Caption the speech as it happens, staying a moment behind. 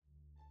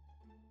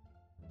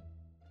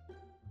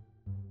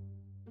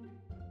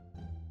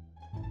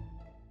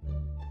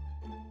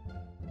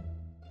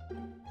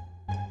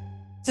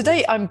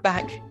Today I'm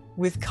back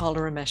with Kala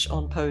Ramesh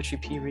on Poetry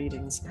P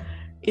Readings.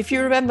 If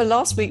you remember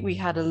last week, we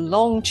had a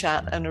long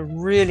chat and a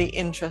really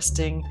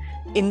interesting,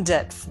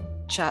 in-depth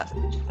chat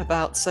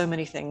about so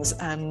many things.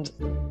 And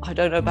I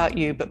don't know about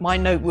you, but my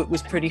notebook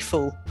was pretty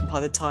full by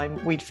the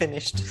time we'd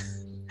finished.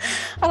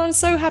 And I'm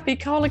so happy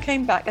Kala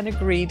came back and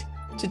agreed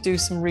to do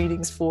some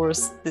readings for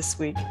us this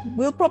week.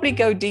 We'll probably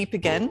go deep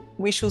again.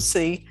 We shall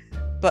see.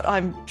 But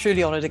I'm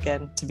truly honoured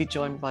again to be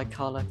joined by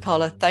Kala.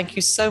 Kala, thank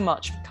you so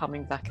much for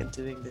coming back and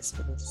doing this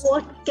with us.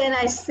 What can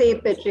I say,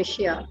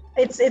 Patricia?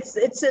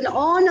 It's an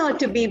honour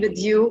to be with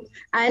you.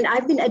 And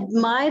I've been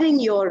admiring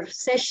your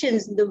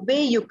sessions, the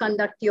way you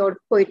conduct your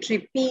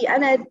Poetry P.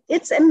 And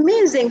it's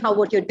amazing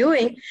what you're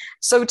doing.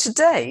 So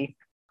today,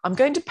 I'm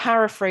going to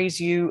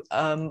paraphrase you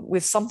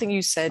with something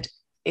you said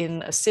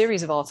in a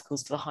series of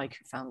articles for the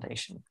Haiku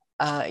Foundation.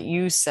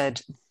 You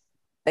said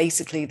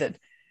basically that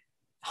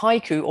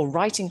haiku, or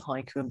writing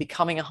haiku and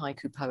becoming a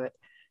haiku poet,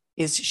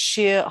 is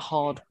sheer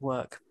hard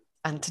work.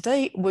 And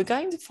today we're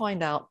going to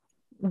find out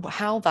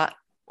how that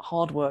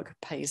hard work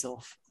pays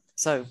off.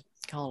 So,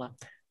 Kala,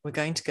 we're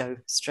going to go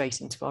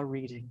straight into our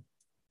reading.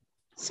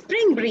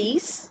 Spring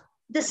breeze,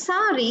 the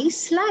sari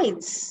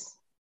slides.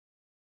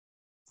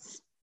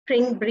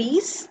 Spring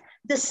breeze,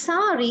 the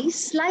sari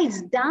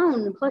slides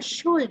down her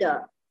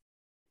shoulder.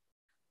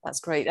 That's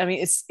great. I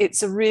mean,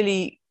 it's a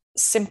really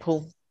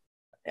simple,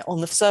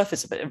 on the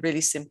surface of it, a really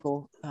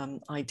simple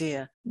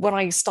idea. When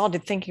I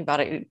started thinking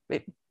about it,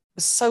 it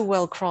was so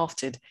well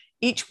crafted.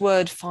 Each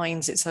word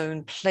finds its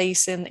own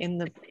place in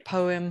the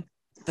poem.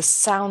 The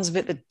sounds of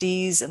it, the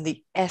D's and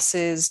the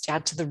S's, to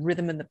add to the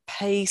rhythm and the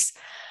pace.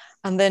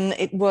 And then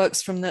it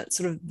works from the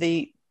sort of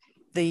the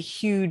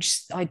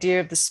huge idea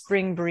of the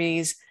spring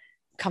breeze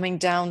coming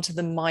down to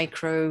the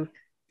micro,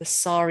 the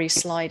sari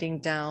sliding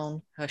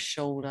down her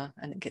shoulder,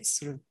 and it gets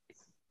sort of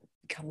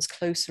comes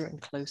closer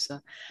and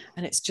closer,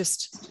 and it's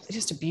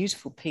just a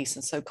beautiful piece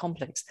and so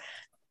complex.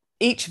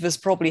 Each of us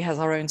probably has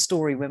our own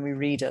story when we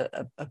read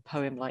a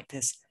poem like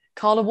this.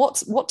 Kala,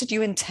 what did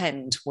you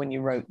intend when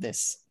you wrote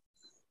this?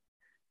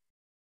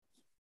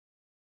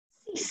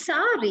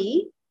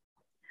 Sari,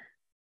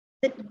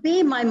 the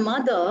way my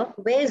mother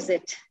wears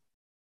it.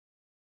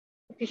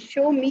 If you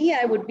show me,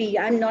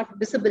 I'm not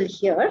visible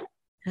here.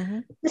 Mm-hmm.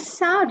 The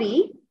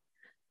sari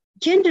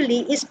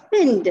generally is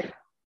pinned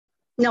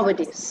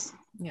nowadays.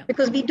 Yeah.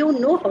 Because we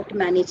don't know how to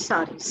manage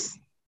saris.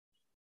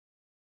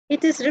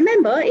 It is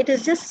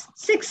just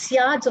 6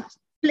 yards of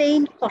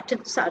plain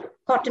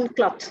cotton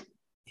cloth.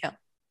 Yeah.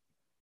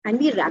 And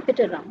we wrap it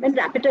around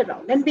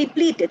and we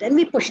pleat it and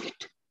we push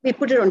it. We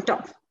put it on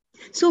top.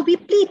 So we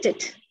pleat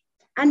it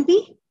and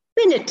we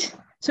pin it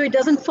so it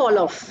doesn't fall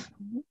off.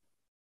 Mm-hmm.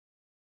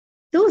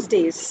 Those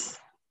days,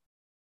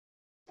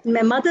 in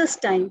my mother's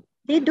time,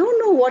 they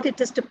don't know what it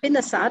is to pin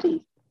a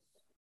sari.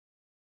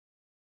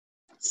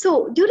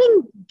 So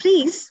during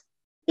breeze,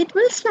 it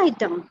will slide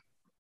down.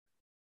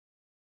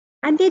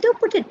 And they don't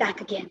put it back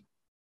again.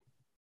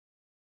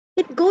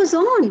 It goes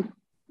on.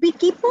 We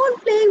keep on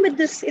playing with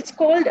this. It's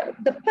called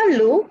the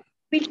pallu.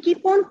 We'll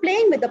keep on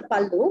playing with the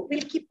pallu.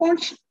 We'll keep on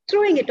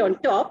throwing it on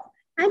top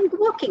and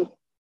walking.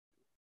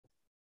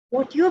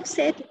 What you have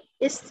said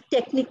is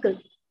technical.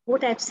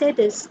 What I've said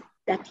is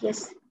that,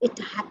 yes, it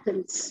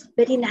happens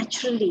very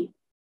naturally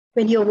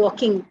when you're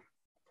walking.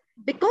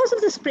 Because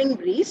of the spring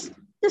breeze,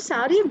 the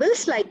sari will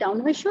slide down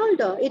her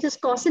shoulder. It is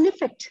cause and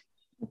effect.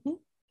 Mm-hmm.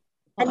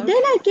 And then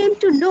I came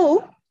to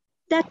know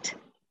that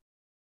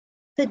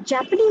the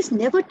Japanese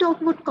never talk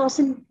about cause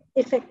and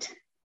effect.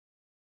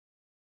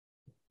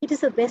 It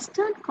is a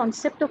Western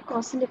concept of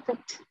cause and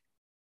effect.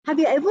 Have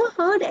you ever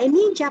heard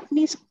any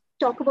Japanese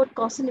talk about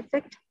cause and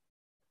effect?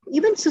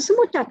 Even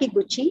Susumu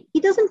Takiguchi, he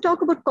doesn't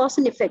talk about cause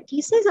and effect.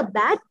 He says a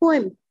bad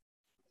poem.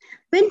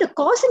 When the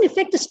cause and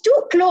effect is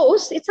too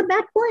close, it's a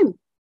bad poem.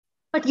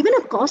 But even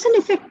a cause and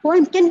effect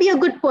poem can be a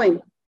good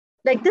poem.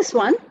 Like this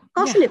one,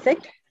 cause and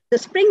effect, the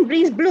spring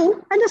breeze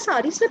blew and the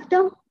sari slipped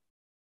down.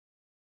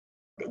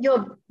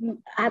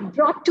 I've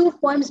brought two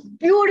poems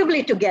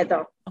beautifully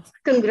together.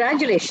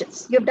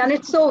 Congratulations, you've done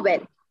it so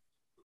well.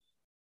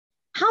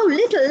 How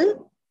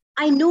little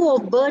I know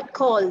of bird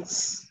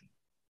calls,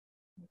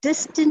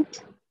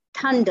 distant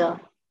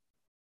thunder.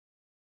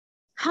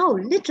 How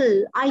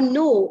little I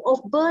know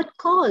of bird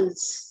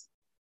calls,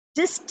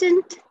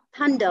 distant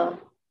thunder.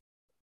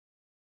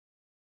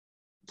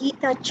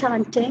 Gita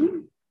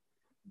chanting,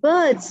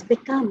 birds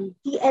become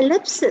the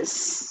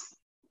ellipsis.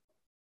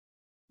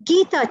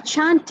 Gita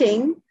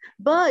chanting,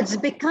 birds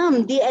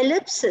become the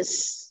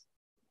ellipsis.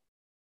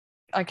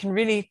 I can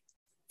really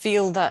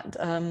feel that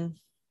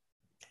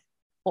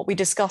what we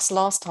discussed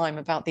last time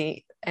about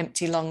the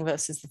empty lung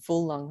versus the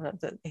full lung,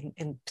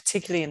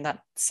 particularly in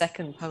that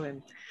second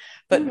poem.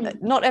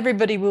 But not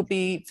everybody will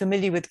be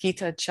familiar with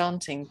Gita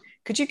chanting.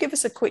 Could you give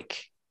us a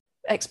quick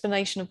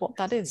explanation of what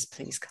that is,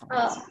 please,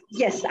 Kala?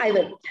 Yes, I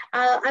will.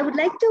 I would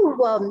like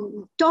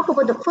to talk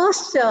about the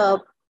first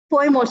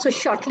poem also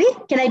shortly.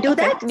 Can I do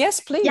that? Yes,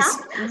 please. Yeah.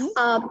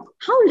 Mm-hmm.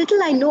 How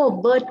little I know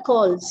of bird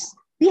calls.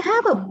 We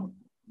have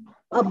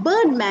a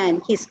bird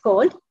man, he's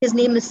called. His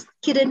name is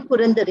Kiran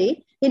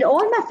Purandare. In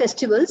all my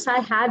festivals, I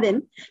have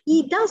him.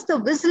 He does the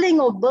whistling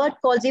of bird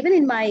calls. Even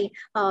in my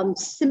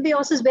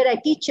symbiosis where I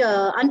teach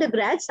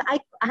undergrads, I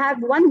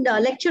have one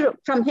lecture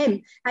from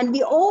him, and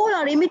we all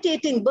are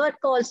imitating bird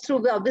calls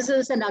through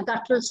whistles and our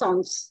guttural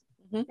songs.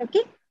 Mm-hmm.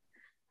 Okay?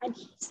 And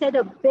he said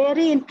a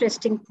very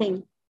interesting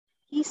thing.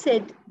 He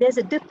said, there's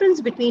a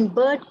difference between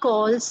bird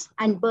calls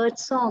and bird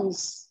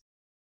songs.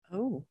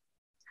 Oh.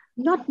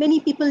 Not many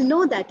people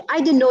know that. I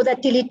didn't know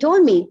that till he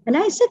told me. And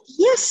I said,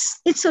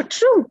 yes, it's so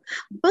true.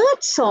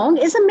 Bird song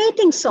is a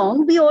mating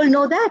song. We all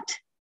know that.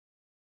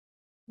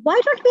 Why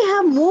don't we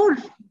have more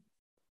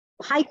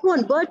haiku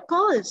on bird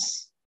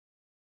calls?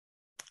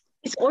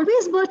 It's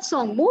always bird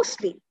song,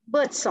 mostly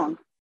bird song,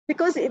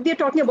 because we're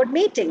talking about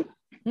mating.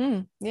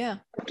 Yeah.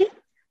 Okay.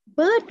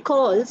 Bird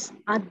calls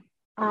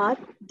are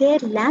their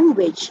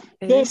language,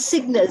 their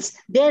signals,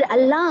 their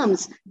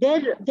alarms,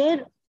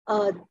 the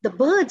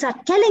birds are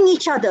telling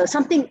each other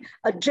something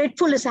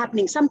dreadful is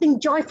happening, something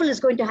joyful is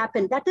going to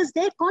happen. That is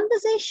their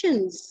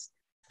conversations.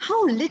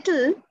 How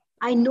little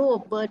I know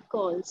of bird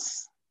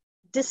calls,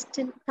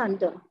 distant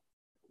thunder.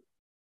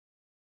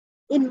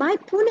 In my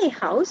Pune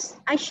house,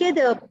 I share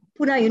the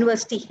Pune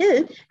University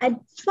Hill, and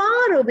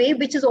far away,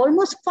 which is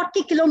almost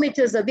 40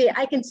 kilometers away,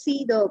 I can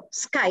see the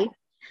sky.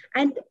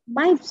 And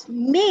my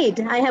maid,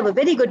 I have a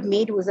very good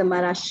maid who is a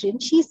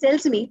Maharashtrian, she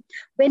tells me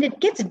when it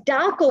gets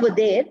dark over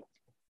there,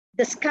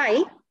 the sky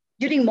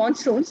during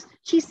monsoons,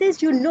 she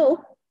says, you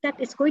know that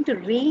it's going to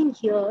rain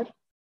here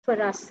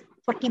for us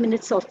 40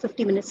 minutes or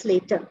 50 minutes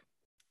later.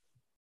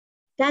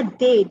 That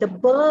day, the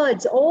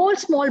birds, all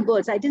small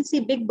birds, I didn't see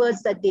big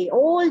birds that day,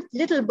 all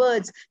little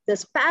birds, the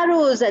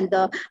sparrows and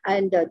the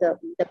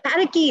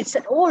parakeets,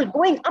 and all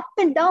going up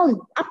and down,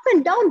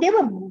 they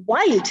were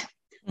wild.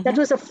 Mm-hmm. That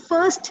was the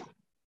first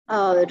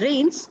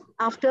rains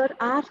after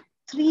our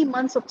 3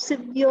 months of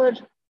severe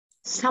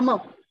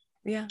summer.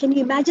 Yeah. Can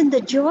you imagine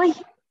the joy?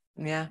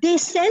 Yeah. They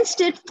sensed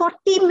it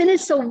 40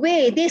 minutes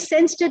away. They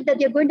sensed it that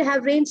they're going to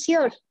have rains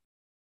here.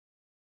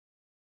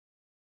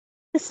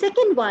 The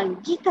second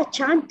one, Gita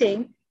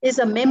chanting, is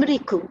a memory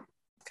coup.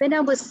 When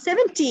I was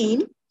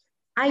 17,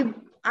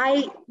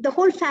 the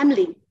whole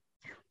family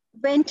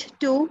went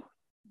to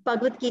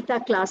Bhagavad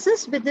Gita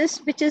classes with this,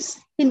 which is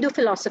Hindu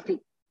philosophy.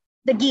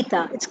 The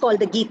Gita, it's called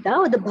the Gita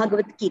or the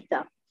Bhagavad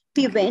Gita.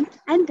 We went,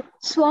 and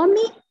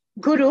Swami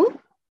Guru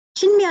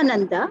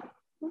Chinmayananda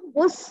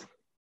was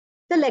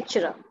the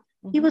lecturer.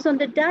 He was on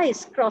the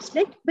dais,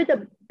 cross-legged,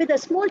 with a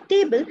small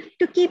table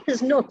to keep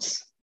his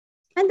notes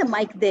and the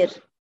mic there.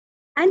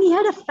 And he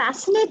had a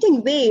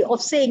fascinating way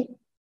of saying,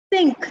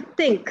 think,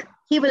 think.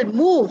 He will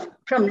move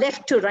from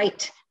left to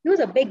right. He was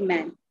a big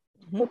man.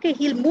 Mm-hmm. Okay,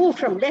 he'll move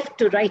from left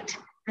to right.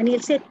 And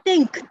he'll say,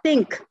 think,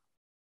 think.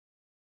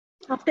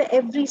 After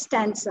every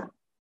stanza.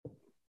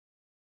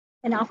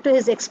 And after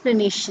his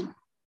explanation.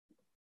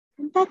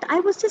 In fact, I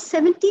was just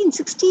 17,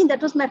 16.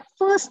 That was my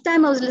first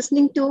time I was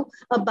listening to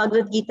a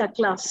Bhagavad Gita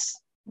class.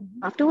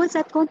 Mm-hmm. Afterwards,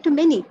 I've gone to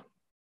many.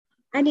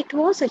 And it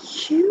was a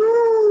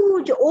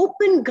huge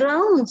open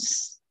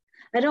grounds.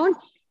 Around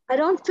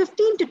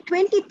 15 to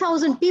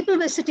 20,000 people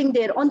were sitting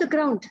there on the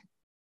ground.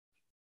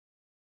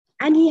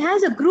 And he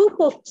has a group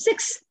of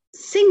 6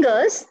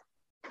 singers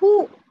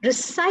who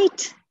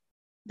recite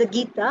the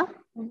Gita,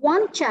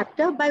 one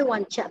chapter by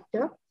one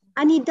chapter.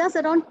 And he does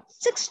around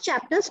 6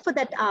 chapters for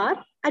that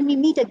hour. And we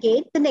meet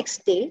again the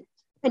next day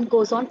and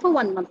goes on for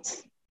 1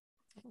 month.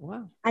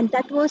 Wow. And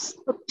that was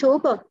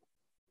October.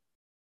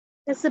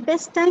 That's the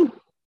best time.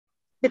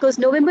 Because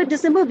November,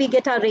 December, we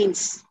get our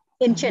rains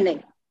in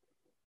Chennai.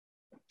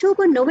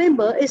 October,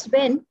 November is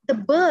when the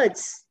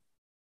birds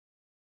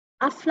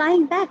are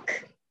flying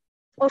back,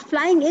 or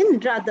flying in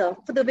rather,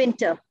 for the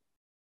winter.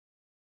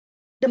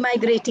 The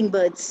migrating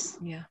birds.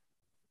 Yeah.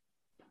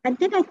 And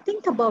then I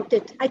think about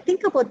it. I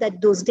think about that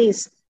those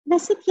days. And I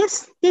said,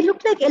 yes, they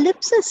look like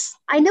ellipses.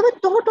 I never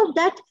thought of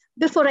that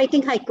before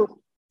writing haiku.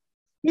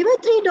 There were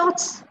 3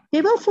 dots.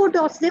 There were 4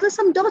 dots. There were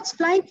some dots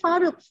flying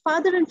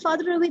farther and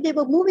farther away. They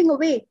were moving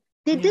away.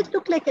 They did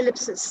look like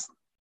ellipses.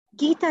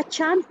 Gita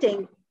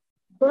chanting,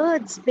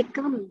 birds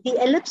become the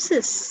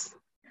ellipses.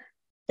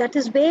 That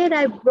is where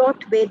I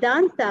brought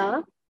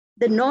Vedanta,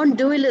 the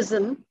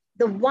non-dualism,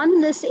 the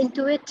oneness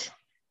into it.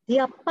 They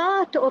are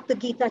part of the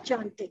Gita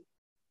chanting.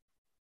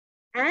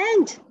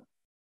 And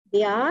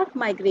they are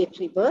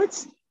migratory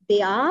birds.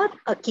 They are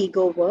a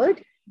Kigo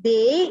word.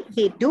 They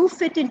do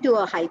fit into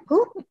a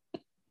haiku.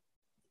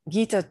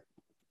 Gita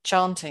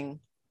chanting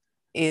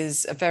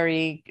is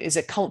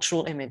a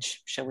cultural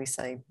image, shall we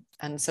say.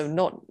 And so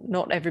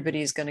not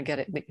everybody is going to get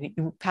it.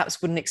 You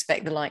perhaps wouldn't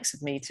expect the likes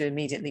of me to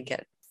immediately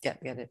get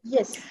it.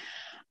 Yes.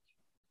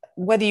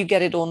 Whether you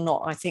get it or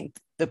not, I think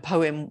the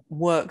poem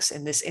works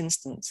in this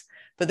instance.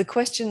 But the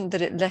question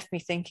that it left me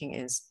thinking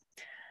is,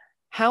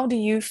 how do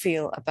you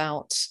feel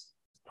about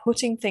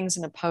putting things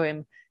in a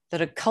poem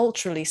that are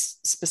culturally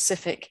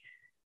specific,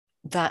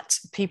 that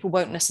people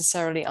won't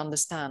necessarily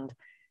understand?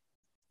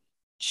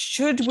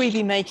 Should we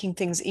be making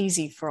things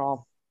easy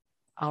for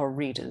our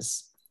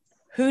readers?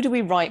 Who do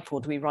we write for?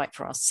 Do we write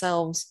for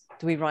ourselves?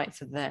 Do we write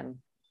for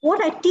them?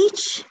 What I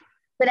teach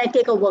when I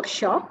take a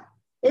workshop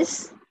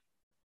is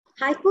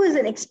haiku is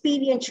an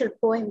experiential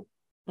poem.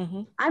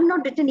 Mm-hmm. I've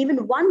not written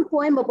even one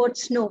poem about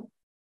snow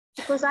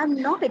because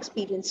I'm not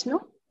experienced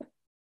snow.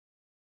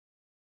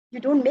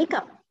 You don't make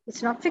up.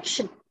 It's not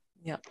fiction.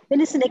 Yeah.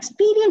 When it's an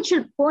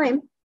experiential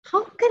poem,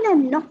 how can I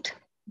not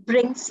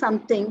bring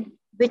something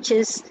which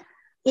is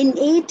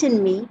innate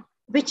in me,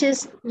 which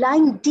is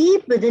lying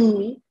deep within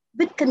me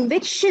with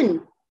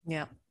conviction?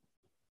 Yeah.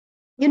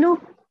 You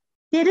know,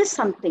 there is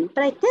something,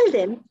 but I tell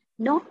them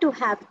not to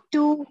have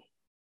two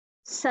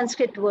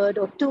Sanskrit words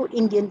or two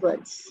Indian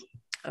words.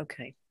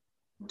 Okay.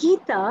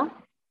 Gita,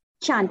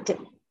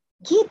 chanting.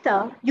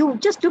 Gita, you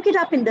just look it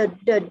up in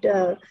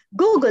the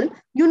Google,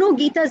 you know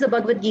Gita is the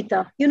Bhagavad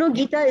Gita. You know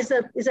Gita is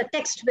a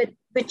text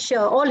which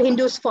all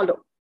Hindus follow.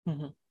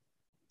 Mm-hmm.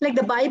 Like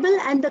the Bible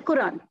and the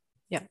Quran.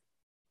 Yeah.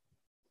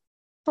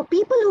 For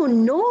people who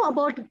know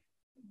about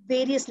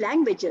various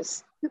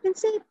languages, you can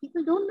say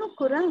people don't know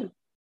Quran.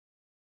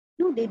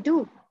 No, they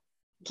do.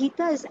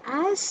 Gita is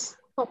as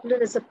popular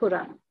as the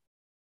Quran.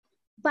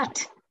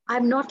 But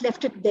I've not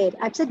left it there.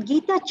 I've said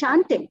Gita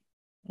chanting.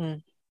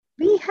 Mm.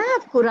 We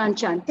have Quran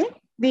chanting.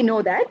 We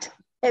know that.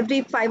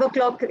 Every 5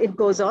 o'clock it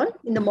goes on.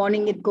 In the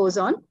morning it goes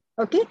on.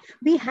 Okay.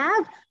 We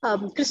have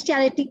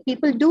Christianity.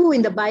 People do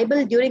in the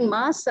Bible during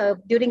Mass,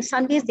 during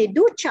Sundays, they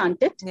do chant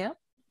it. Yeah.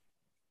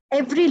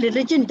 Every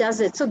religion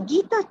does it. So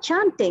Gita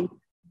chanting,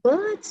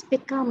 birds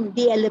become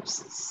the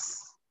ellipses.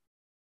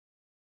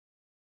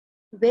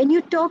 When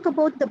you talk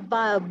about the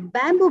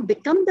bamboo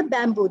become the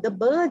bamboo, the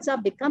birds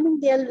are becoming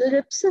the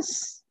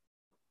ellipses.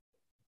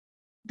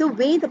 The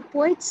way the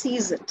poet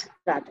sees it,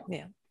 rather.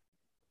 Yeah.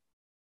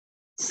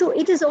 So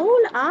it is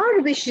all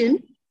our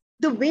vision,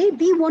 the way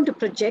we want to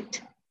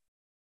project.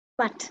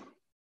 But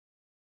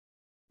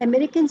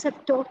Americans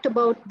have talked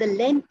about the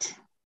Lent.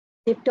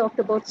 They've talked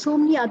about so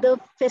many other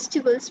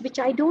festivals, which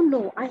I don't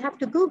know. I have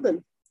to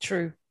Google.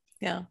 True.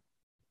 Yeah.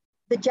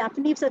 The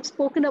Japanese have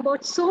spoken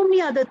about so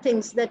many other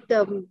things that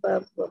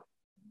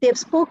they've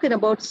spoken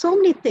about so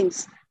many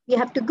things. We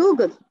have to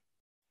Google.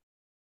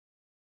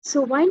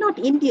 So why not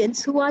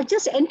Indians who are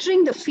just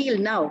entering the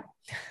field now?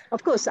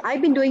 Of course,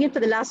 I've been doing it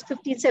for the last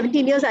 15,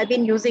 17 years. I've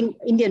been using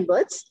Indian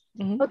words.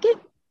 Mm-hmm. Okay.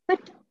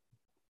 But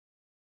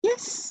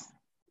yes,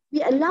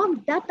 we allow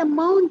that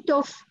amount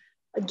of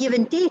give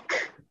and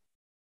take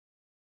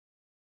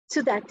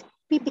so that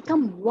we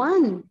become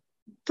one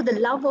for the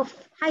love of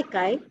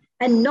haiku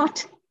and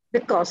not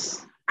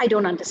because I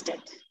don't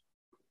understand.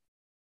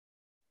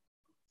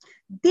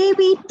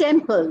 Devi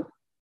temple.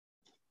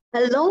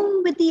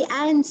 Along with the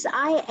ants,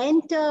 I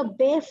enter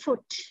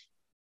barefoot.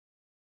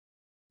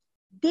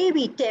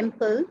 Devi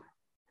temple.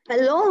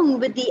 Along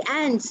with the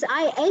ants,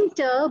 I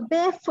enter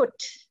barefoot.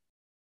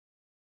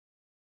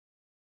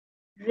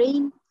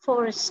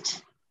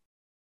 Rainforest.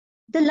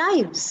 The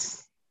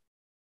lives.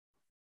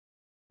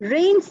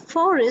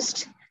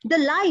 Rainforest. The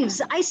lives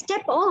I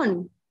step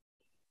on.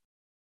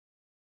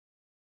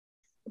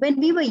 When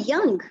we were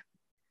young,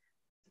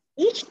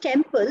 each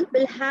temple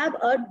will have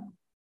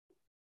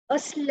a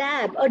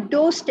slab, a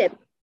doorstep,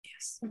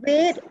 Yes.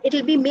 where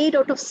it'll be made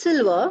out of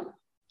silver,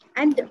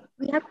 and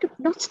we have to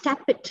not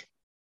stamp it.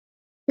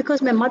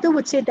 Because my mother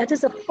would say that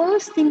is the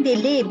first thing they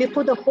lay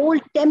before the whole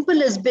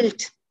temple is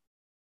built.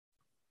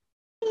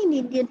 In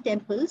Indian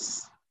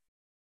temples,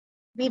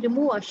 we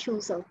remove our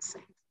shoes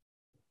outside.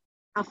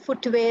 Our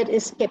footwear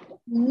is kept.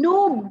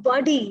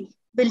 Nobody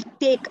will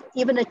take,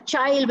 even a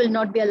child will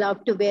not be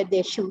allowed to wear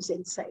their shoes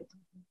inside.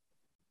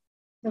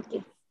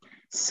 Okay.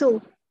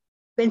 So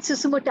when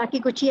Susumu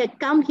Takiguchi had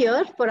come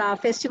here for our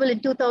festival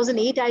in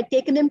 2008, I had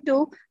taken him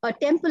to a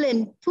temple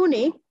in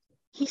Pune.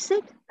 He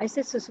said, I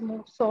said,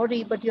 Susumu,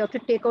 sorry, but you have to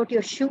take out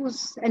your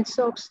shoes and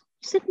socks.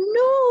 He said,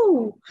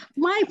 no,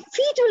 my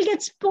feet will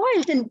get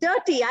spoiled and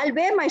dirty. I'll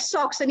wear my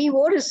socks. And he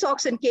wore his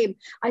socks and came.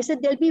 I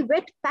said, there'll be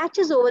wet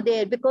patches over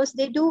there because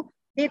they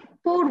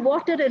pour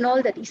water and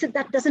all that. He said,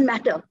 that doesn't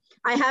matter.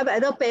 I have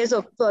other pairs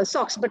of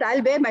socks, but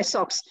I'll wear my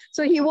socks.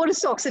 So he wore his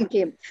socks and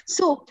came.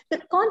 So the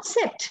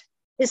concept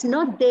is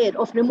not there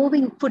of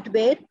removing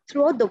footwear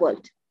throughout the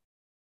world.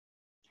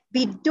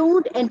 We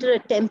don't enter a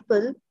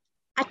temple.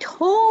 At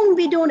home,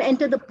 we don't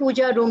enter the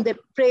puja room, the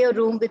prayer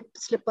room with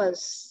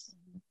slippers.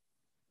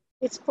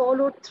 It's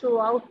followed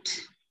throughout.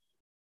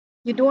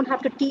 You don't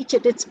have to teach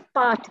it. It's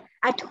part.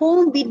 At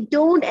home, we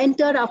don't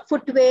enter our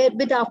footwear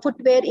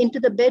into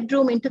the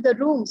bedroom, into the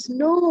rooms.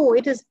 No,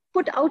 it is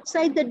put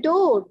outside the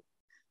door.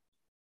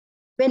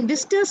 When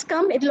visitors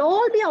come, it'll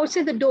all be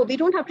outside the door. We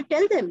don't have to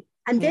tell them.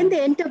 And then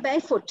they enter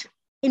barefoot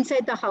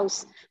inside the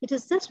house. It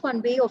is just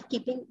one way of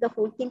keeping the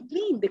whole thing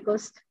clean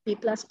because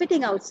people are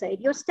spitting outside.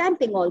 You're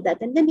stamping all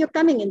that. And then you're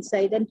coming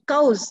inside and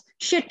cows,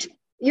 shit.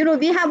 You know,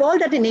 we have all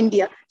that in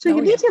India. So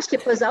you leave your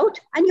slippers out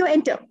and you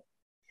enter.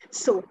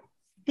 So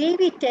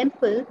Devi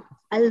temple,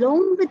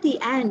 along with the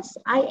ants,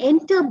 I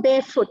enter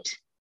barefoot.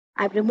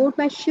 I've removed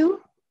my shoe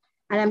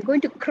and I'm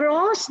going to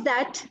cross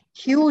that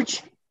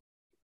huge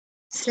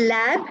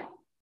slab.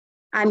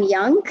 I'm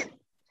young.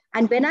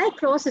 And when I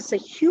cross, it's a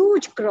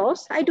huge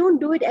cross. I don't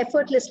do it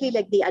effortlessly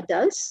like the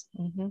adults.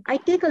 Mm-hmm. I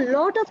take a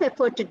lot of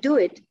effort to do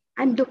it.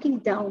 I'm looking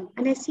down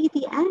and I see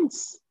the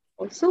ants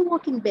also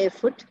walking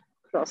barefoot,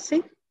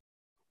 crossing.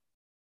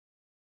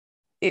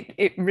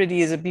 It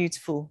really is a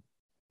beautiful,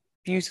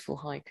 beautiful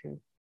haiku,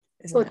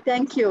 isn't Oh, it?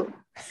 thank you.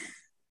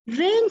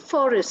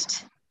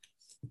 Rainforest,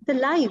 the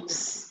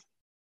lives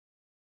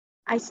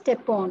I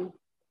step on.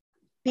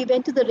 We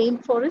went to the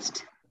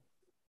rainforest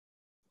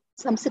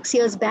some 6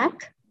 years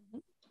back,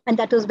 and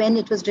that was when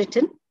it was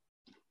written.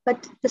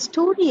 But the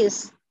story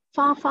is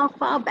far, far,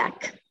 far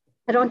back,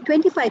 around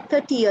 25,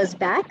 30 years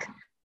back,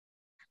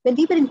 when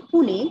we were in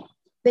Pune,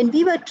 when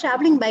we were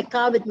traveling by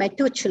car with my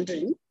 2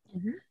 children,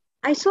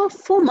 I saw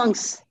 4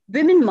 monks,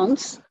 women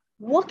monks,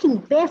 walking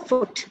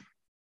barefoot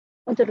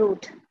on the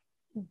road.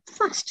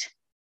 Fast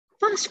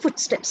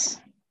footsteps,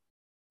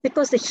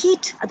 because the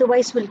heat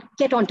otherwise will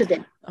get onto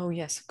them. Oh,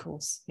 yes, of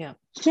course. Yeah.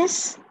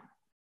 Yes.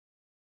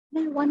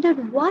 And I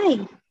wondered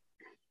why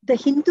the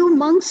Hindu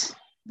monks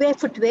wear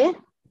footwear,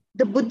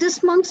 the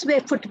Buddhist monks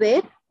wear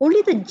footwear,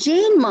 only the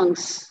Jain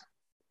monks,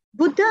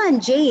 Buddha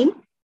and Jain,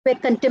 were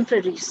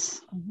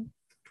contemporaries.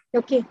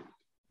 Okay.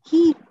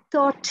 He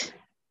thought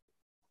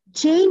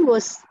Jain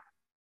was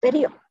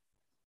very,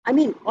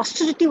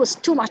 austerity was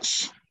too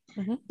much.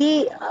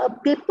 They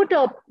put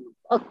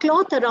a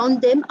cloth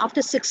around them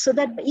after 6, so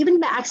that even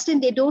by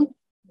accident, they don't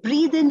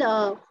breathe in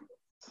a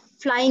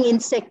flying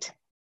insect.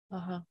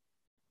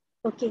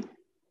 Okay.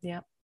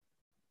 Yeah.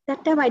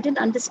 That time I didn't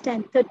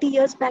understand. 30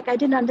 years back, I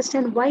didn't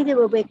understand why they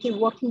were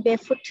walking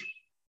barefoot.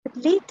 But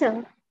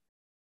later,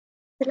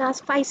 the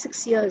last 5,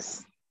 6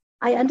 years,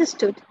 I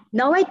understood.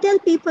 Now I tell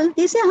people,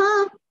 they say,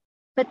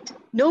 but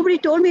nobody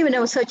told me when I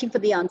was searching for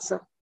the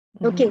answer.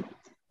 Okay.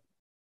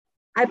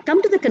 I've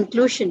come to the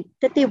conclusion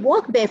that they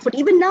walk barefoot.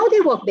 Even now they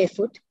walk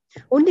barefoot,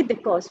 only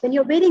because when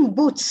you're wearing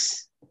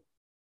boots,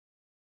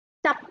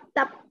 tap,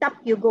 tap, tap,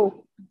 you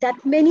go.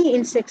 That many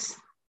insects,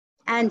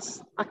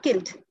 ants are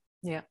killed.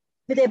 Yeah.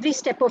 With every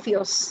step of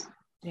yours.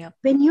 Yeah.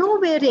 When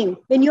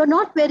you're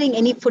not wearing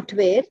any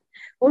footwear,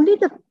 only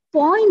the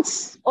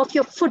points of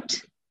your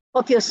foot,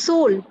 of your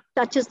sole,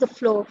 touches the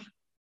floor.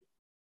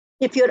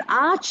 If you're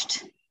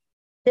arched,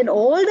 then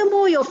all the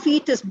more your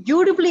feet is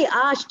beautifully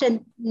arched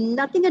and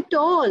nothing at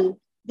all.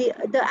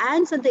 The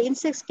ants and the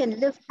insects can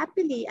live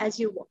happily as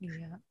you walk.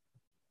 Yeah.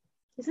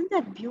 Isn't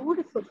that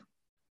beautiful?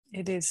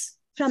 It is.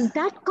 From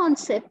that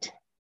concept,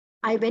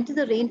 I went to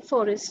the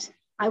rainforest.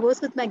 I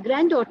was with my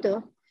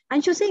granddaughter,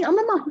 and she was saying,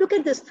 Mama, look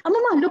at this.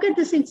 Mama, look at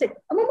this insect.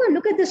 Mama,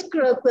 look at this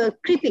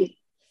creeping.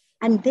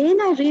 And then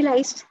I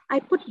realized I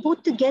put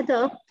both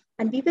together,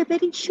 and we were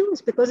wearing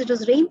shoes because it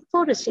was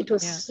rainforest. It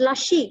was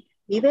slushy.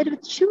 We were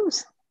with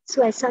shoes.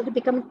 So I started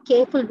becoming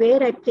careful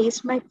where I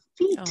placed my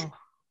feet.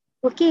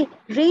 Okay,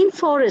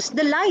 rainforest,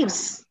 the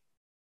lives.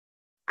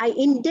 I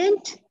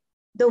indent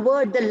the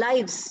word, the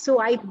lives. So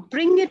I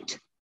bring it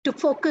to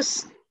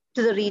focus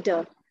to the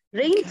reader.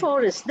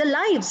 Rainforest, the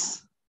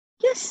lives.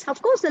 Yes,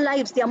 of course, the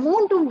lives, the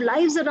amount of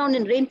lives around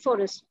in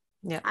rainforest.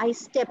 Yeah. I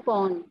step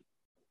on.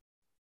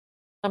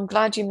 I'm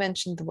glad you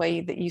mentioned the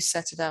way that you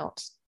set it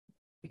out,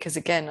 because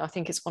again, I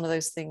think it's one of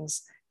those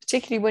things,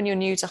 particularly when you're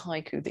new to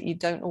haiku, that you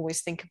don't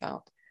always think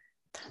about.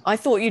 I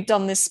thought you'd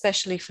done this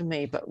specially for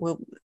me, but we'll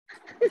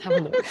have a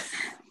look.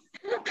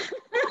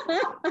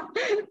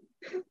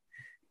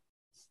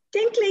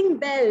 Tinkling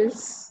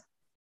bells,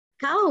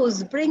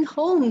 cows bring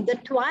home the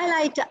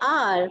twilight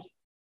hour.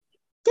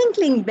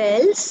 Tinkling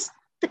bells,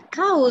 the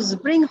cows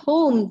bring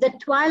home the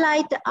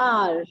twilight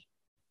hour.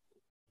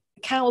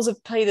 Cows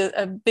have played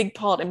a big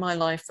part in my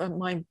life.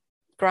 My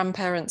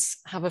grandparents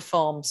have a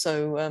farm,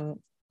 so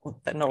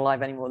well, they're not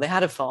alive anymore. They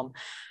had a farm.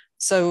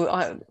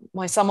 So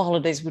my summer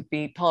holidays would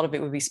be, part of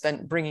it would be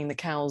spent bringing the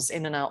cows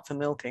in and out for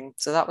milking.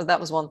 So that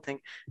was one thing.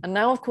 And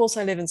now, of course,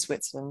 I live in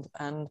Switzerland,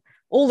 and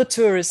all the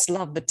tourists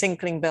love the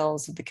tinkling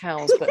bells of the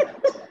cows. But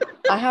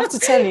I have to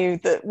tell you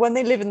that when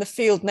they live in the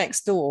field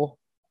next door,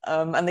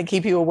 and they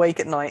keep you awake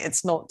at night,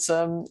 it's not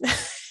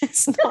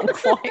it's not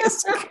quite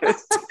as good.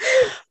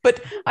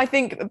 But I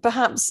think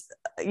perhaps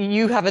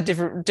you have a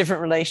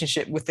different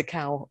relationship with the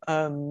cow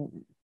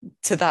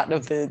to that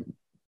of the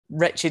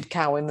wretched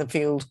cow in the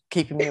field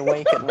keeping me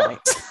awake at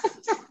night.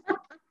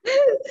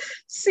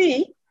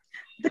 See,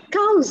 the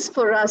cows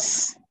for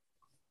us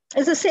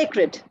is a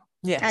sacred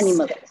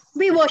animal.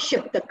 We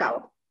worship the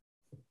cow.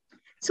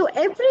 So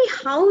every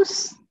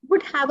house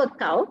would have a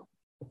cow,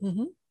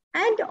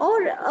 and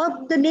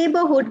or the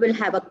neighborhood will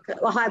have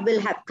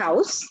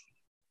cows,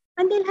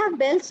 and they'll have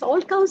bells.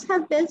 All cows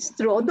have bells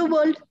throughout the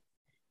world.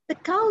 The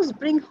cows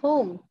bring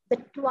home the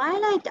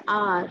twilight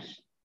hour.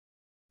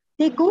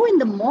 They go in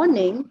the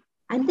morning,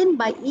 and then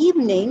by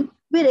evening,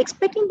 we're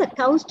expecting the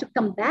cows to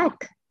come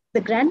back.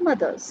 The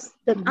grandmothers,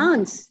 the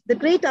aunts, the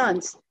great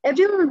aunts,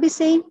 everyone will be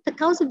saying, the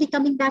cows will be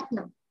coming back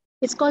now.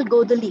 It's called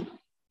Godali.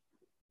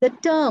 The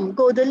term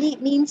Godali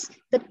means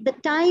the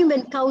time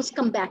when cows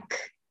come back.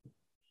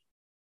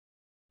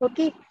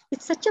 Okay,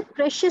 it's such a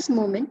precious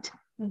moment.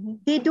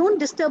 They don't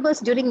disturb us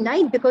during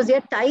night because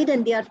they're tired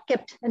and they are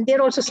kept, and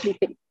they're also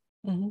sleeping.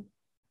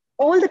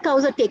 All the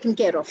cows are taken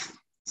care of.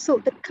 So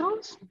the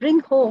cows bring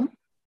home,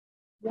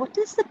 what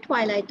is the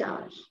twilight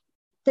hour?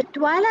 The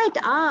twilight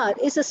hour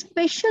is a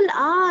special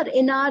hour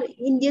in our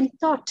Indian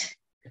thought.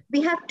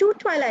 We have two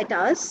twilight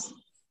hours.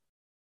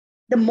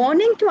 The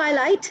morning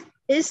twilight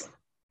is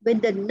when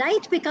the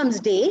night becomes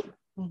day,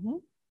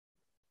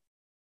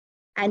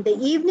 and the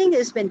evening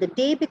is when the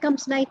day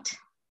becomes night.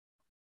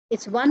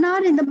 It's 1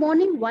 hour in the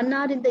morning, 1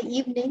 hour in the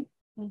evening,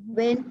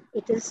 when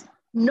it is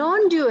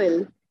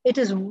non-dual. It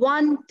is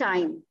one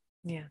time.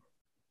 Yeah.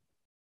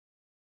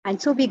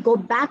 And so we go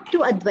back to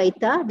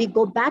Advaita, we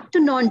go back to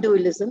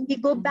non-dualism, we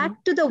go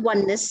back to the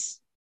oneness.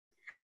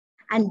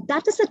 And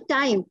that is the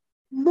time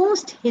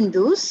most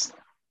Hindus,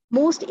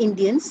 most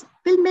Indians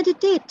will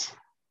meditate.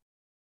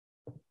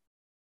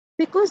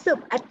 Because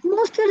the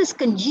atmosphere is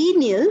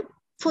congenial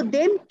for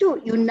them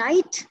to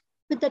unite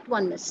with that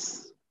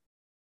oneness.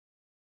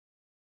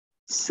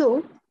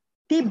 So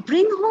they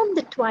bring home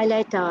the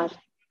twilight hour.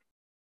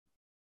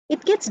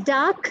 It gets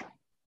dark,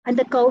 and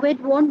the cowherd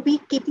won't be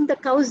keeping the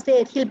cows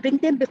there. He'll bring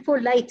them before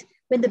light.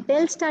 When the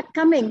bells start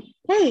coming,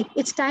 hey,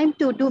 it's time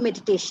to do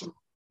meditation.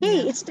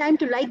 Hey, it's time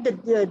to light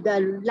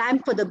the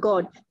lamp for the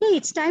God. Hey,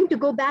 it's time to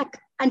go back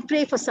and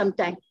pray for some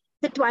time.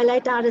 The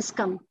twilight hour has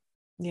come.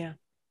 Yeah.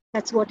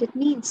 That's what it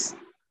means.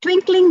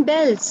 Twinkling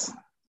bells,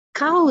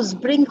 cows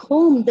bring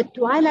home the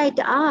twilight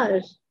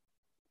hour.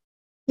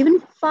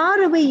 Even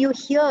far away you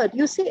hear,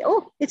 you say,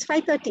 oh, it's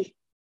 5:30.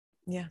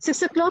 Yeah.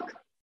 6 o'clock,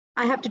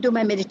 I have to do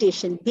my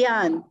meditation,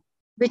 Dhyan,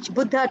 which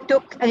Buddha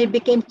took and it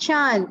became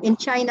Chan in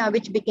China,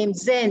 which became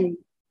Zen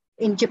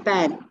in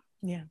Japan.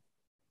 Yeah.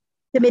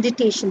 The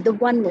meditation, the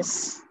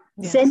oneness.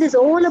 Yes. Zen is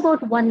all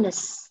about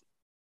oneness.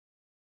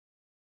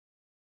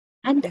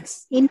 And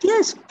India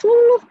is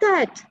full of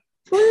that,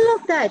 full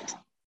of that.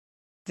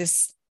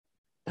 This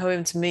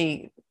poem to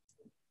me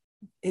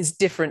is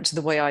different to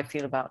the way I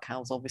feel about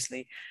cows,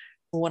 obviously.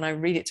 But when I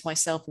read it to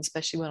myself, and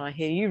especially when I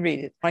hear you read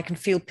it, I can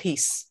feel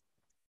peace.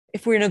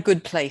 If we're in a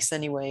good place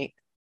anyway,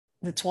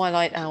 the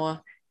twilight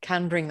hour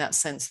can bring that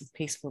sense of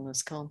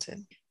peacefulness, can't it?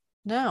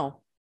 Now,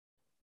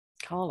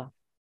 Kala.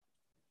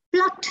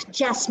 Plucked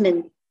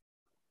jasmine,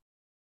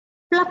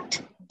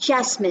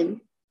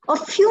 a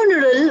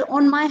funeral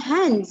on my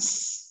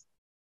hands.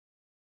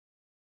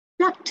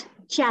 Plucked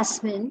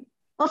jasmine,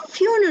 a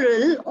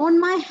funeral on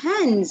my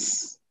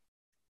hands.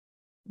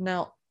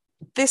 Now,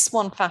 this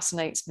one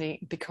fascinates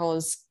me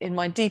because in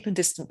my deep and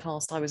distant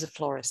past, I was a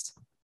florist.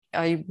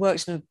 I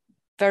worked in a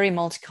very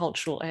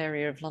multicultural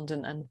area of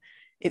London, and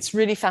it's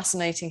really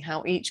fascinating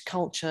how each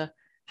culture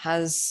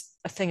has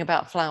a thing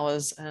about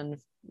flowers, and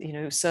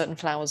certain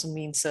flowers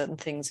mean certain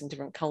things in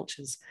different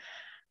cultures.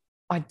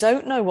 I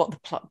don't know what the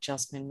plucked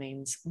jasmine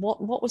means.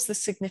 What was the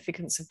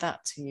significance of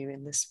that to you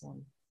in this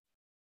one?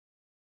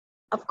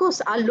 Of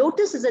course, our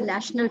lotus is a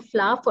national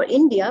flower for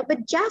India,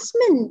 but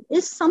jasmine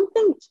is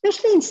something,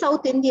 especially in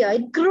South India,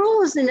 it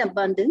grows in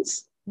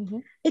abundance.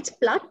 It's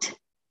plucked.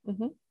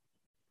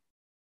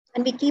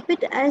 And we keep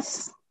it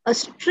as a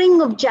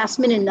string of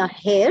jasmine in our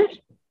hair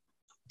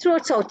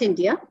throughout South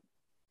India.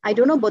 I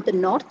don't know about the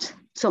North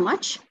so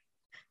much.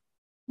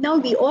 Now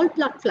we all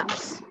pluck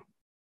flowers,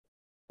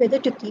 whether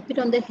to keep it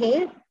on the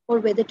hair or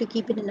whether to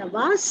keep it in a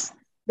vase,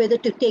 whether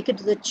to take it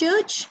to the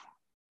church,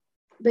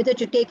 whether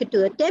to take it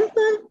to a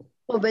temple,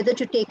 or whether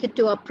to take it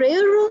to a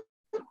prayer room.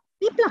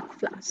 We pluck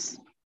flowers.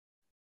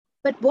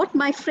 But what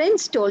my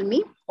friends told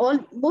me,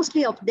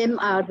 mostly of them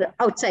are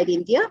outside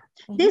India,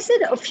 they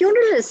said a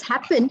funeral has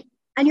happened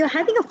and you're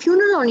having a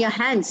funeral on your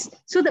hands.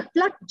 So the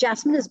plucked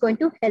jasmine is going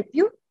to help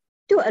you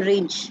to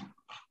arrange.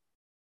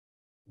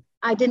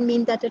 I didn't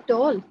mean that at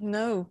all.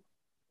 No.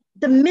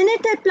 The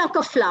minute I pluck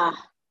a flower,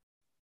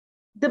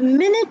 the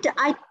minute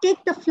I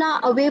take the flower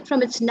away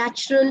from its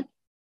natural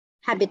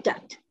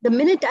habitat, the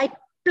minute I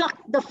pluck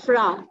the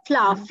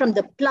flower from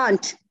the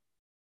plant,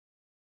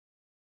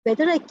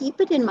 whether I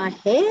keep it in my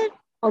hair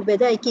or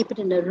whether I keep it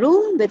in a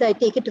room, whether I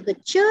take it to the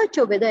church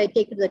or whether I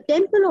take it to the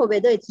temple or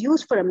whether it's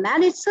used for a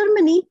marriage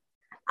ceremony,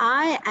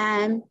 I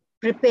am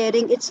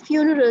preparing its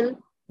funeral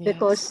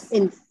because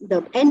in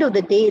the end of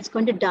the day, it's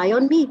going to die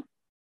on me.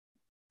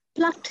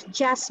 Plucked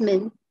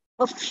jasmine,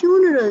 a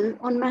funeral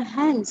on my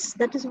hands.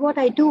 That is what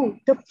I do.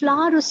 The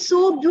flower is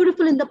so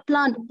beautiful in the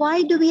plant.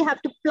 Why do we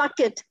have to pluck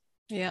it?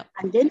 Yeah.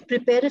 And then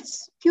prepare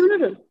its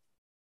funeral.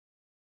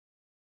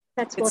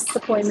 That's what the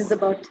poem is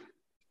about.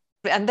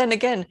 And then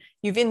again,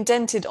 you've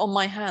indented on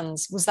my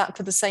hands. Was that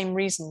for the same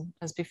reason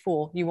as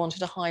before? You wanted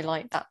to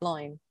highlight that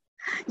line?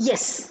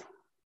 Yes.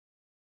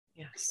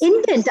 Yes.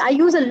 Indent. I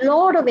use a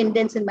lot of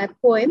indents in my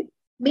poem,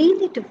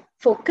 mainly to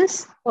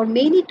focus or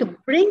mainly to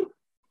bring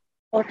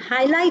or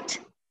highlight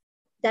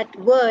that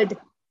word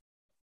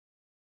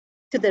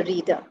to the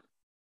reader.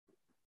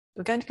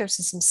 We're going to go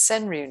to some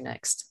senryu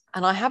next.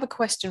 And I have a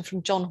question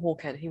from John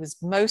Hawkhead. He was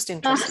most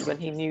interested when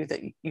he knew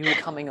that you were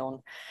coming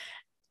on.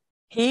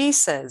 He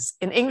says,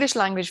 in English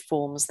language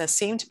forms, there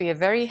seemed to be a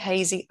very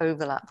hazy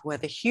overlap where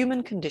the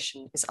human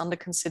condition is under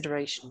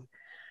consideration,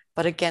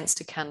 but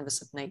against a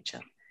canvas of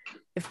nature.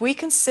 If we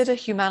consider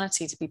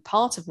humanity to be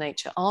part of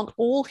nature, aren't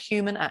all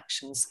human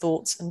actions,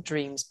 thoughts, and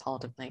dreams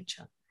part of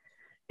nature?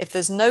 If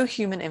there's no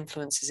human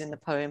influences in the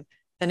poem,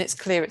 then it's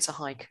clear it's a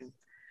haiku.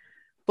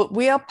 But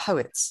we are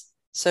poets.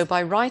 So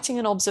by writing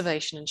an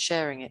observation and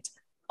sharing it,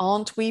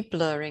 aren't we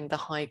blurring the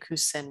haiku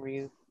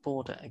senryu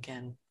border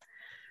again?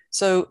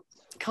 So,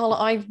 Carla,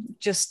 I've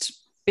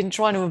just been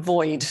trying to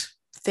avoid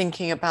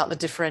thinking about the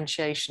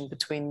differentiation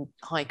between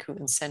haiku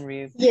and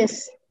senryu.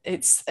 Yes.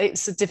 It's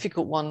a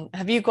difficult one.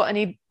 Have you got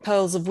any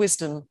pearls of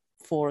wisdom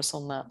for us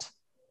on that?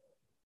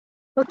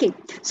 Okay,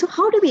 so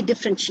how do we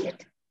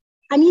differentiate?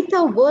 Anita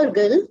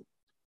Wergel,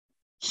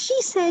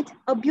 she said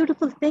a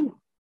beautiful thing.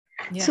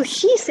 Yes. So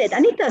she said,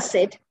 Anita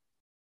said,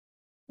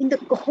 in the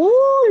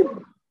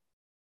whole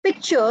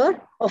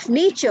picture of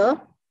nature,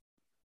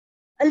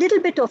 a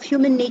little bit of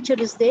human nature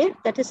is there,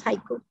 that is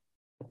haiku.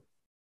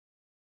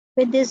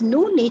 When there's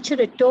no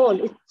nature at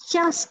all, it's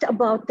just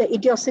about the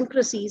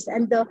idiosyncrasies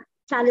and the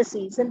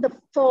fallacies and the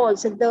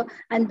faults and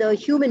the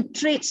human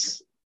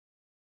traits.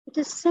 It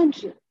is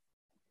senryu.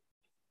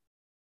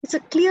 It's a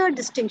clear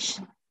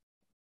distinction.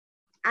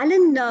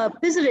 Alan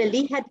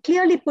Pizzarelli had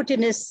clearly put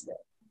in his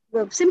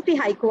Simply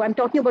Haiku, I'm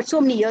talking about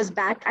so many years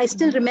back, I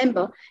still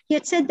remember, he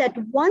had said that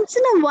once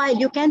in a while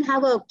you can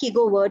have a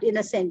Kigo word in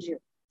a senryu,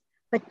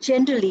 but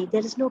generally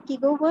there is no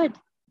Kigo word.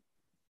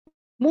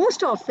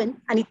 Most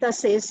often, Anita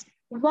says,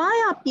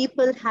 why are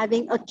people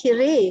having a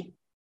kire?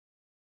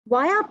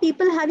 Why are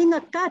people having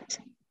a cut?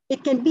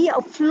 It can be a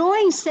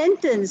flowing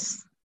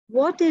sentence.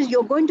 What is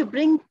you're going to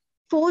bring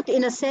forth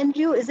in a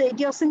senryu is the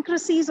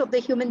idiosyncrasies of the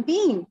human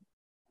being.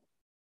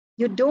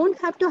 You don't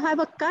have to have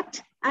a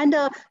cut and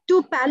a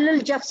two parallel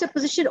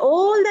juxtaposition.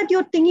 All that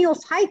you're thinking of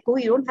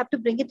haiku, you don't have to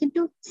bring it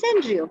into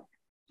senryu.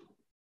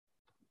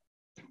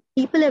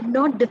 People have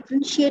not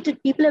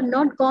differentiated. People have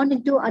not gone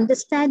into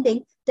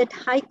understanding that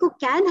haiku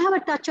can have a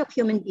touch of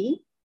human being.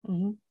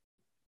 Mm-hmm.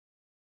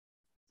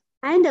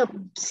 And a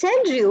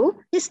senryu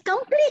is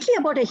completely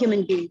about a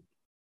human being.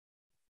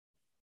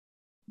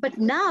 But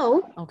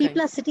now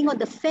people are sitting on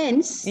the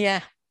fence.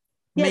 Yeah.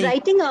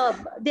 They're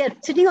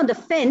sitting on the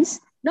fence,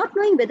 not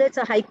knowing whether it's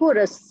a haiku or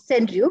a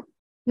senryu.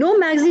 No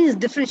magazine is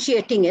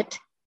differentiating it.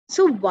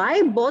 So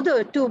why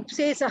bother to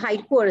say it's a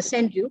haiku or a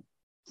senryu?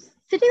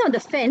 Sitting on the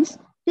fence,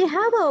 they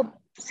have a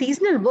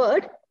seasonal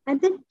word and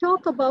then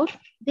talk about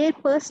their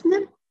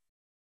personal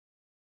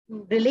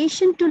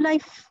relation to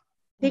life.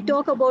 They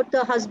talk about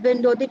the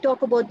husband, or they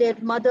talk about their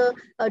mother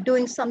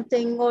doing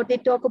something, or they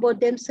talk about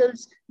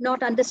themselves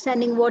not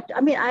understanding what.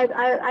 I mean,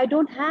 I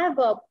don't have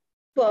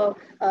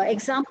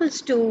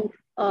examples to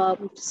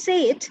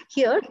say it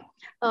here.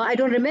 I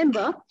don't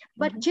remember,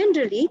 but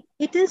generally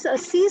it is a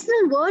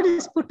seasonal word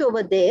is put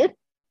over there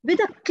with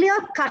a clear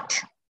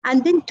cut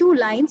and then two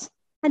lines.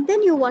 And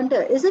then you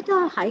wonder, is it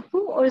a haiku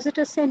or is it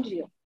a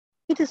senryu?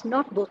 It is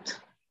not both.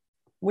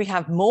 We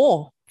have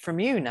more from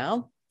you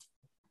now.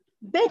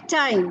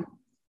 Bedtime.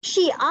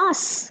 She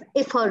asks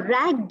if her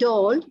rag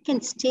doll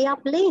can stay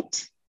up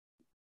late.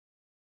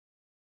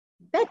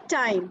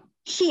 Bedtime.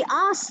 She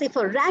asks if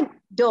her rag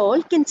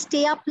doll can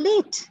stay up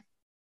late.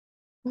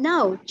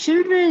 Now,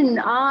 children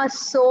are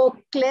so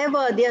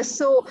clever. They are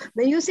so,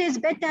 when you say it's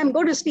bedtime,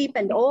 go to sleep,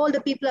 and all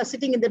the people are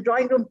sitting in the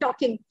drawing room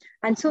talking.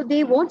 And so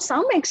they want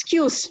some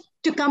excuse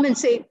to come and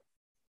say,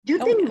 do you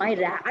think my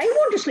rag, I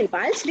want to sleep,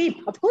 I'll sleep.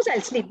 Of course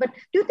I'll sleep. But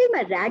do you think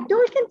my rag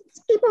doll can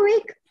keep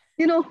awake?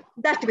 You know,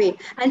 that way.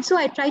 And so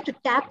I try to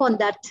tap on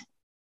that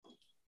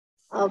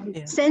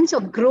sense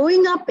of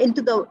growing up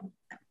into the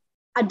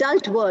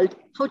adult world,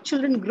 how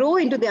children grow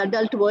into the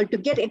adult world to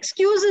get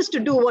excuses to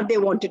do what they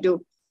want to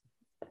do.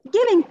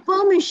 Giving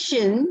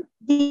permission,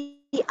 the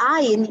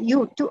I in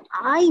you to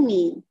I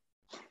me.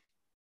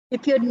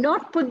 If you had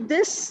not put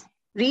this,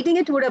 reading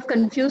it would have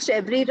confused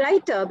every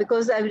writer,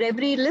 because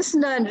every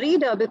listener and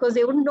reader, because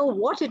they wouldn't know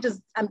what it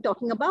is I'm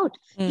talking about.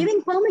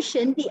 Giving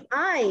permission, the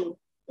I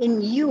in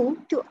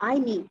you to I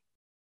me.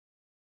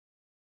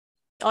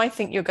 I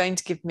think you're going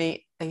to give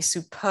me a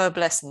superb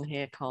lesson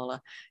here,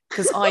 Carla,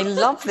 because I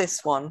love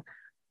this one,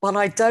 but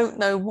I don't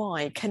know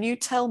why. Can you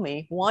tell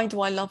me, why do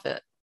I love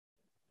it?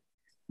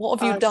 What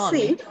have you done?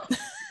 See,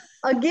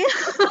 again,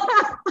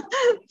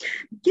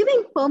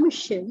 giving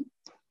permission,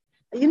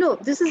 you know,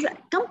 this is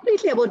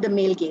completely about the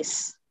male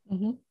gaze.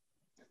 Mm-hmm.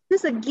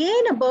 This is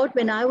again about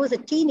when I was a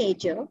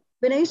teenager,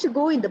 when I used to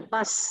go in the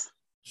bus.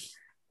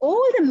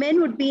 All the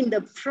men would be in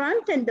the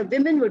front and the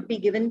women would be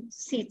given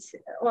seats,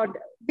 or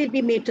they'd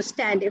be made to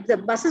stand. If the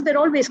buses were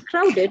always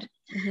crowded,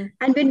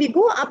 and when we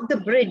go up the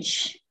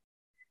bridge,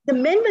 the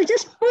men will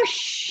just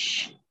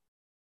push.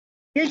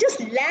 They'll just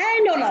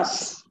land on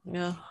us.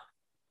 Yeah.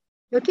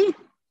 Okay.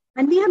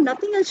 And we have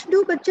nothing else to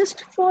do but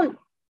just fall.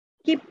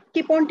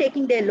 Keep on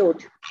taking their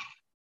load.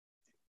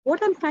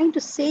 What I'm trying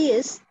to say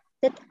is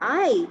that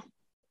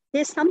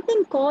there's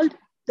something called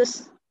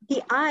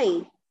the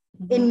I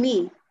in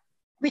me,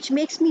 which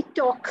makes me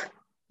talk.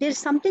 There's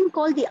something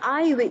called the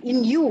I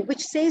in you,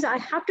 which says, I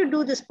have to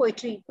do this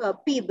poetry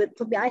piece.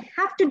 I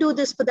have to do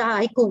this for the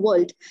haiku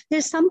world.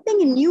 There's something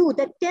in you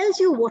that tells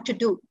you what to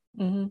do.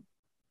 Mm-hmm.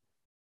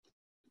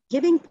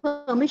 Giving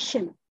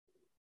permission,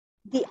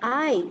 the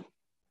I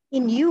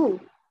in you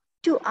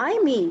to I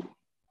me.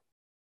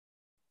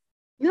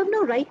 You have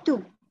no right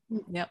to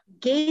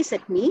gaze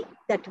at me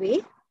that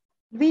way.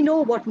 We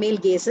know what male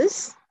gaze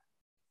is.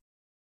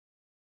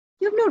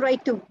 You have no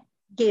right to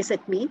gaze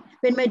at me.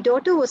 When my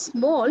daughter was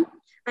small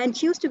and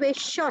she used to wear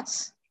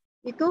shorts,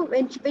 you know,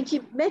 when she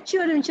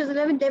matured when she was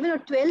 11 or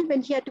 12,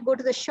 when she had to go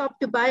to the shop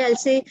to buy, I'll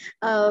say,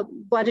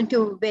 why don't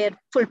you wear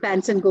full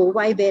pants and go?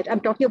 Why wear? I'm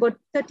talking about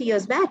 30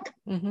 years back.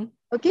 Mm-hmm.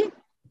 Okay.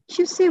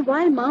 She'll say,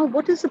 why, Ma?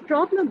 What is the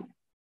problem?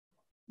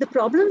 The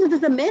problem is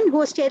the men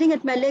who are staring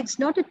at my legs,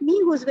 not at me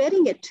who's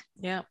wearing it.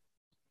 Yeah.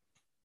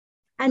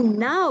 And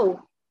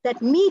now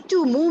that Me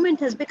Too movement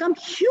has become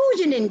huge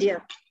in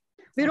India.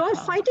 We're all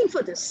fighting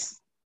for this.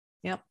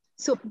 Yeah.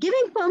 So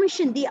giving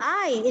permission, the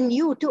I in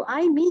you to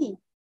I me.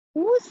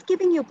 Who's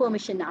giving you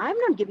permission? I'm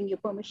not giving you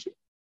permission.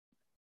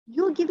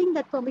 You're giving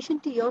that permission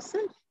to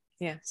yourself.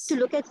 Yes. To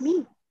look at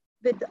me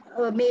with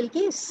a male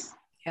gaze.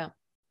 Yeah.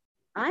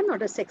 I'm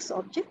not a sex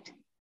object.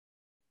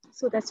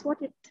 So that's what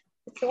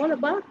it's all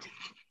about.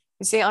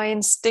 You see, I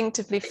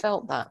instinctively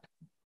felt that,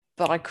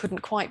 but I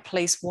couldn't quite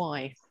place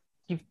why.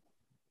 You've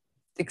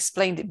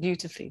explained it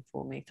beautifully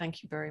for me.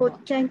 Thank you very much.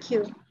 Thank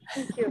you.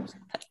 Thank you.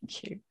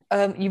 Thank you.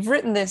 You've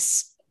written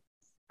this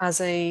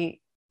as a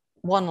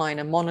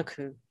one-liner,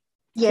 monoku.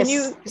 Yes. Can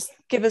you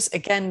give us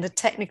again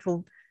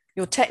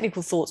your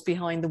technical thoughts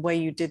behind the way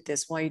you did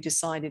this, why you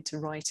decided to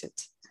write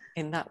it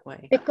in that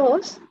way?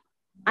 Because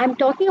I'm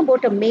talking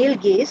about a male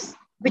gaze,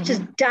 which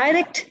mm-hmm. is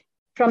direct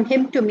from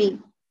him to me.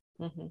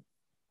 Mm-hmm.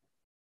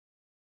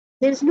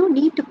 There's no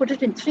need to put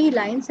it in 3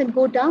 lines and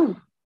go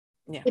down.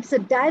 Yeah. It's a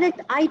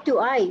direct eye to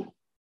eye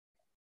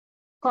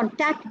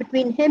contact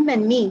between him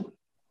and me.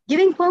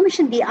 Giving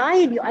permission, the I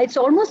in you, it's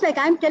almost like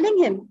I'm telling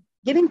him,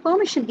 giving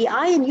permission, the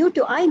I in you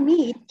to I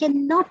me, it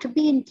cannot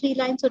be in 3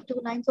 lines or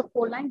 2 lines or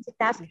 4 lines. It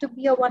has to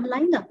be a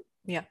one-liner.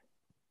 Yeah.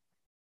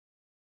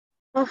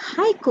 A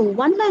haiku,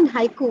 one-line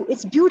haiku,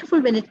 it's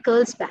beautiful when it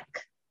curls back.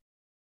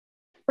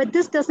 But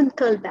this doesn't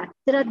curl back.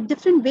 There are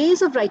different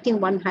ways of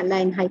writing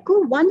one-line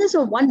haiku. One is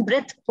a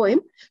one-breath poem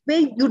where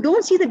you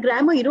don't see the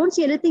grammar, you don't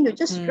see anything, you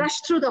just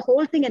rush through the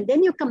whole thing and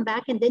then you come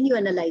back and then you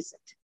analyze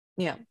it.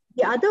 Yeah.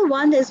 The other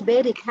one is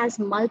where it has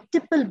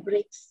multiple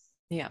breaks.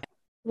 Yeah.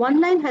 One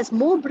line has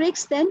more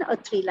breaks than a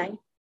 3-line.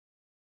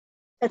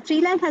 A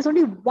 3-line has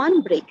only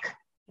 1 break.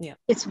 Yeah.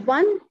 It's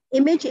 1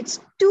 image,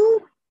 it's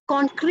 2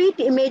 concrete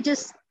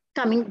images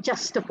coming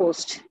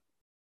juxtaposed.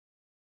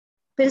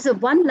 Whereas a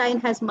 1 line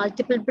has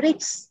multiple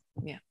breaks.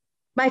 Yeah.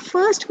 My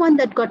first one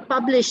that got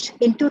published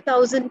in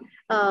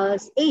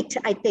 2008,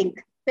 I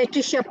think,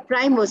 Patricia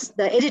Prime was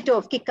the editor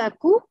of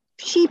Kikaku.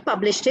 She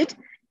published it.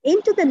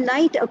 Into the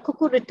night, a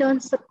cuckoo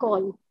returns the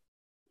call.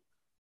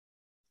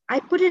 I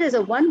put it as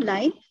a 1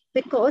 line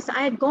because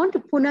I had gone to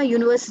Pune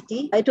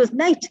University. It was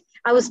night.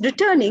 I was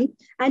returning,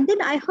 and then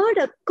I heard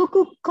a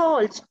cuckoo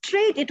call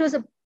straight. It was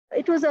a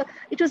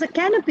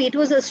canopy. It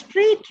was a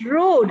straight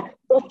road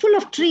full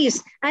of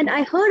trees, and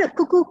I heard a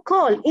cuckoo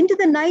call. Into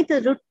the night,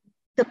 the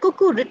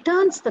cuckoo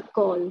returns the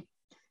call,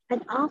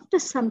 and after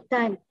some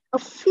time, a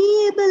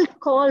feeble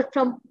call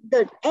from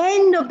the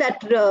end of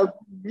that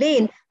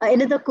lane,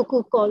 another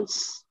cuckoo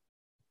calls.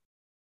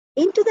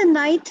 Into the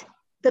night,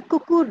 the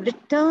cuckoo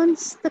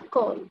returns the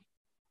call.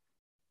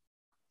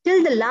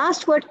 Till the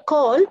last word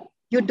call,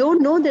 you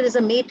don't know there is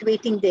a mate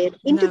waiting there.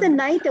 Into the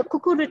night, a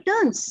cuckoo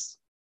returns.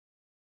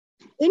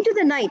 Into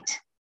the night,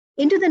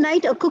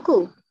 a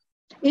cuckoo.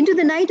 Into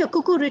the night, a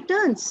cuckoo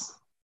returns.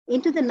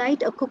 Into the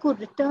night, a cuckoo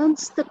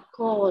returns the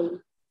call.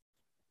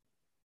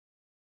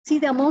 See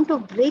the amount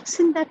of breaks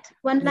in that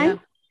 1 line?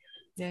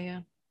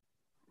 Yeah.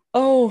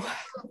 Oh,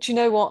 do you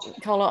know what,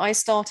 Kala? I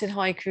started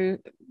haiku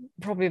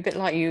probably a bit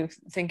like you,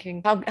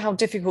 thinking, how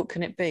difficult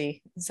can it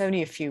be? It's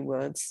only a few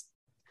words.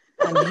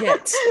 And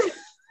yet,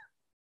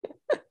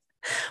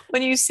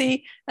 when you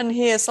see and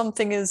hear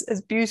something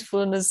as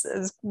beautiful and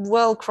as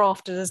well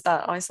crafted as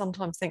that, I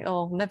sometimes think,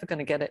 oh, I'm never going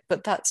to get it.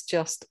 But that's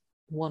just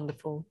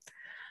wonderful.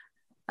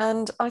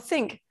 And I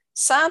think,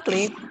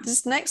 sadly,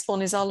 this next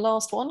one is our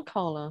last one,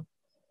 Kala.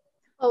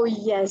 Oh,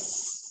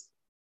 yes.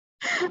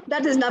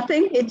 That is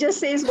nothing. It just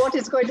says what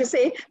it's going to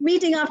say.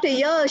 Meeting after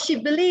years, she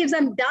believes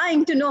I'm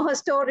dying to know her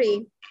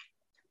story.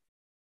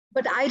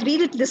 But I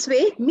read it this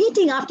way.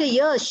 Meeting after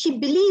years, she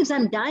believes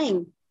I'm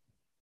dying.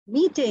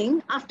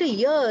 Meeting after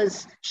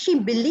years, she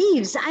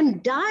believes I'm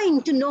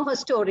dying to know her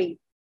story.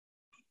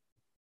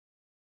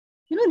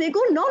 You know, they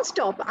go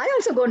nonstop. I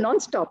also go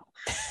nonstop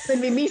when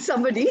we meet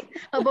somebody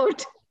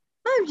about,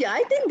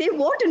 I think they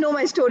want to know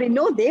my story.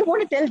 No, they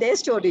want to tell their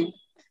story.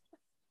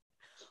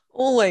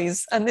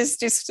 Always. And this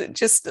just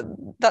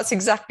that's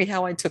exactly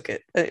how I took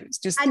it. It's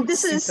just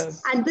this is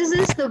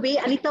the way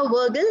Anita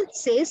Virgil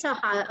says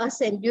a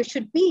senryu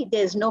should be.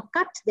 There's no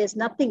cut, there's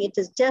nothing. It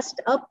is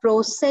just a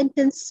prose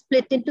sentence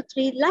split into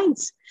 3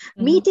 lines.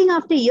 Mm-hmm. Meeting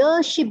after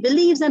years, she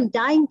believes I'm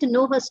dying to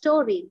know her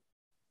story.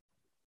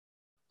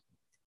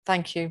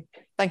 Thank you.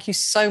 Thank you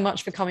so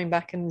much for coming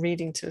back and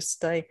reading to us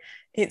today.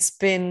 It's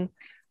been,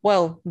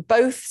 well,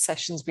 both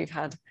sessions we've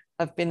had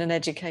have been an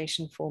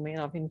education for me,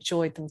 and I've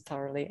enjoyed them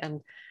thoroughly.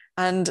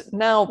 And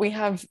now we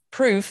have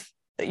proof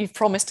that you've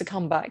promised to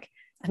come back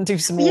and do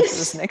some more for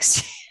us next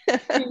year.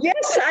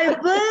 Yes, I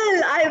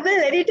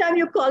will. Anytime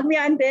you call me,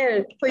 I'm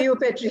there for you,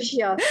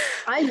 Patricia.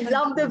 I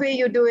love the way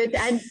you do it.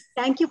 And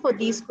thank you for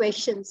these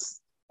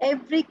questions.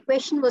 Every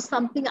question was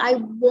something I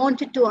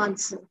wanted to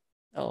answer.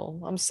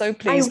 Oh, I'm so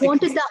pleased. I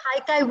wanted the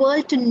haiku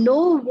world to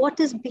know what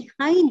is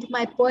behind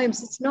my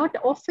poems. It's not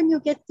often you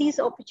get these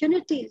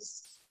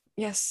opportunities.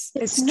 Yes,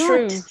 it's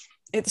true.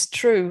 It's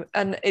true.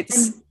 And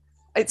it's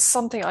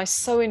something I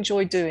so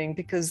enjoy doing,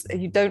 because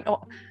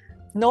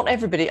not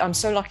everybody, I'm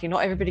so lucky,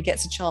 not everybody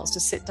gets a chance to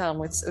sit down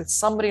with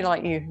somebody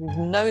like you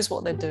who knows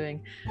what they're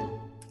doing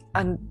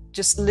and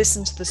just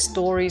listen to the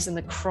stories and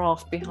the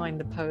craft behind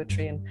the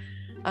poetry.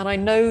 And I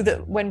know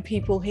that when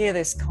people hear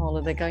this,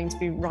 Kala, they're going to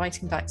be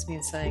writing back to me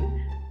and saying,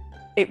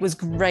 it was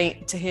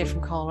great to hear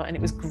from Kala, and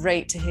it was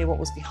great to hear what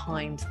was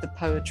behind the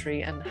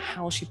poetry and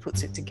how she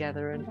puts it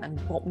together and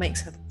what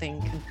makes her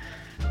think. And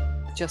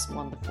just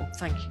wonderful.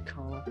 Thank you,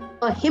 Kala.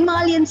 A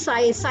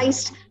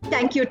Himalayan-sized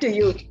thank you to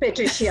you,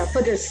 Patricia,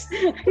 for this.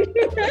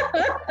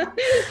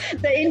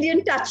 The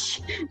Indian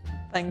touch.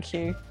 Thank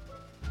you.